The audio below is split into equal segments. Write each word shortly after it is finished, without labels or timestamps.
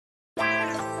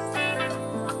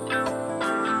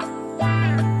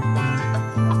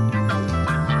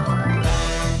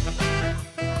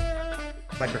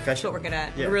my profession. That's what we're good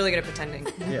at. Yeah. We're really good at pretending.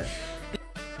 Yeah.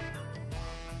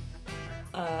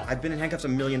 I've been in handcuffs a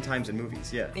million times in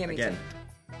movies. Yeah. Yeah, me Again.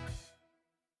 too.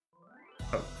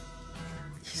 Oh,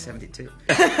 he's 72.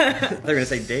 They're gonna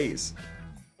say days.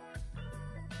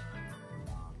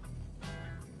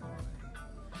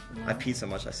 I peed so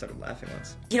much I started laughing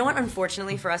once. You know what?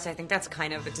 Unfortunately for us, I think that's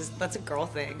kind of that's a girl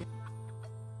thing.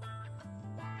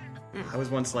 I was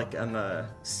once like on the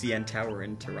CN Tower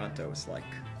in Toronto. It's like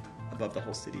above the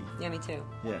whole city. Yeah, me too.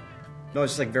 Yeah. No,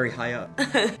 it's just like very high up.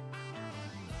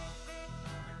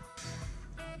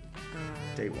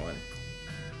 Day one.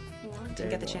 Didn't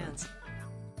get the chance.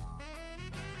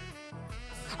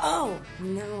 Oh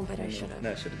no, but I should have.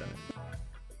 No, I should have done it.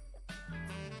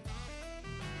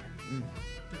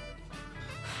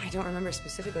 I don't remember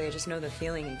specifically. I just know the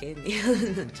feeling it gave me.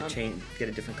 To get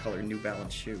a different color New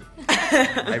Balance shoe.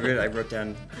 I wrote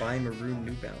down buy maroon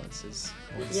New Balances.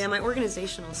 Yeah, my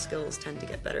organizational skills tend to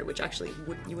get better, which actually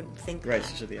you wouldn't think. Right, that.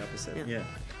 it's usually the opposite. Yeah. Yeah.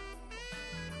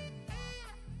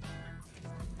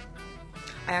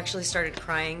 I actually started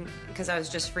crying because I was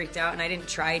just freaked out, and I didn't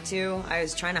try to. I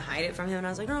was trying to hide it from him, and I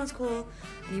was like, "No, it's cool."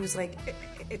 And he was like,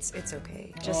 "It's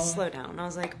okay. Just slow down." And I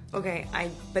was like, "Okay,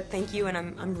 but thank you, and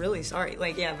I'm really sorry."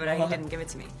 Like, yeah, but he didn't give it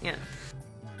to me. Yeah.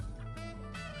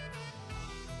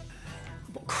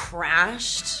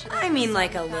 Crashed? I mean,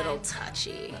 like a little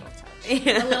touchy.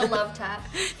 Yeah. A little love tap.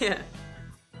 Yeah.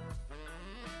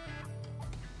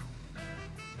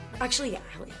 Actually, yeah.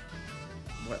 Hell yeah.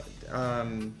 What?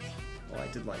 Well, I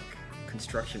did like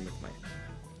construction with my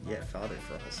father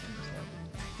for a whole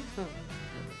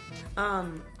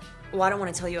summer. Well, I don't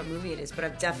want to tell you what movie it is, but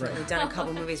I've definitely done a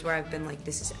couple movies where I've been like,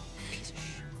 this is a piece of shit.